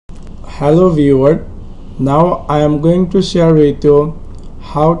Hello viewer, now I am going to share with you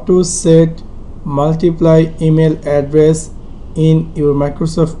how to set multiply email address in your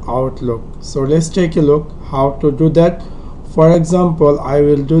Microsoft Outlook. So let's take a look how to do that. For example, I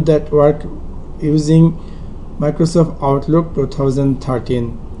will do that work using Microsoft Outlook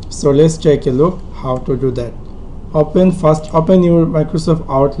 2013. So let's take a look how to do that. First open your Microsoft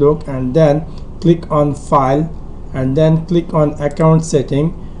Outlook and then click on File and then click on Account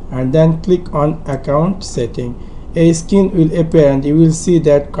Setting and then click on Account Setting. A screen will appear and you will see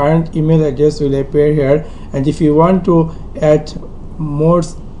that current email address will appear here, and if you want to add more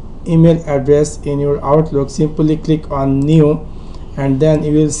email address in your Outlook, simply click on New and then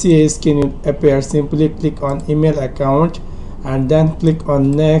you will see a screen will appear. Simply click on Email Account and then click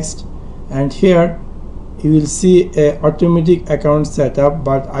on Next, and here you will see a automatic account setup,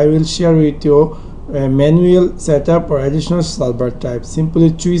 but I will share with you a manual setup or additional server type.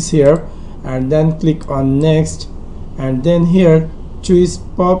 Simply choose here and then click on Next, and then here choose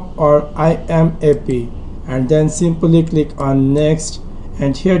POP or IMAP and then simply click on Next,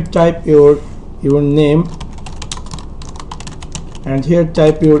 and here type your name and here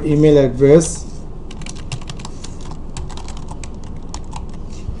type your email address,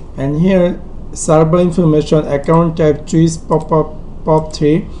 and here server information account type choose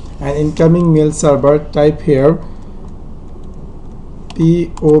POP3, and incoming mail server type here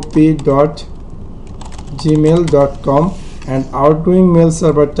pop.gmail.com, and outgoing mail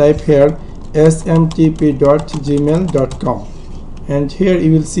server type here smtp.gmail.com, and here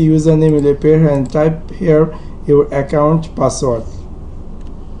you will see username will appear here, and type here your account password,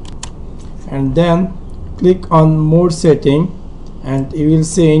 and then click on more setting and you will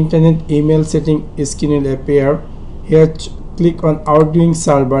see internet email setting screen will appear. Here click on outgoing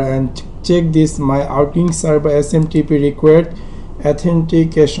server and check this my outgoing server SMTP required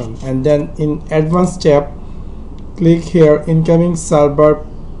authentication, and then in advanced tab click here incoming server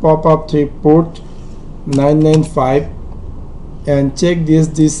pop-up 3 port 995 and check this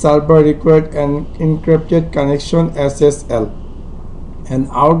server required an encrypted connection SSL, and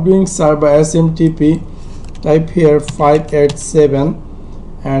outgoing server SMTP type here 587,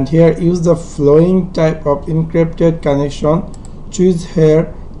 and here use the following type of encrypted connection, choose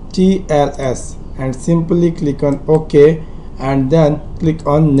here TLS and simply click on OK and then click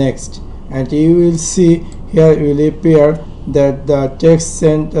on Next, and you will see here will appear that the text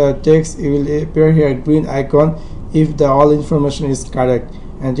will appear here green icon if the all information is correct,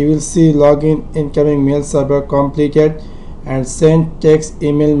 and you will see login incoming mail server completed and send text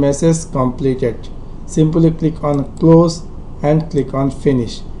email message completed. Simply click on Close and click on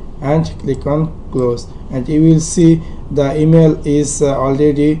Finish and click on Close, and you will see the email is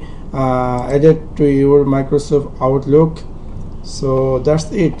already added to your Microsoft Outlook. So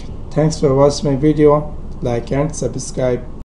that's it. Thanks for watching my video. Like and subscribe.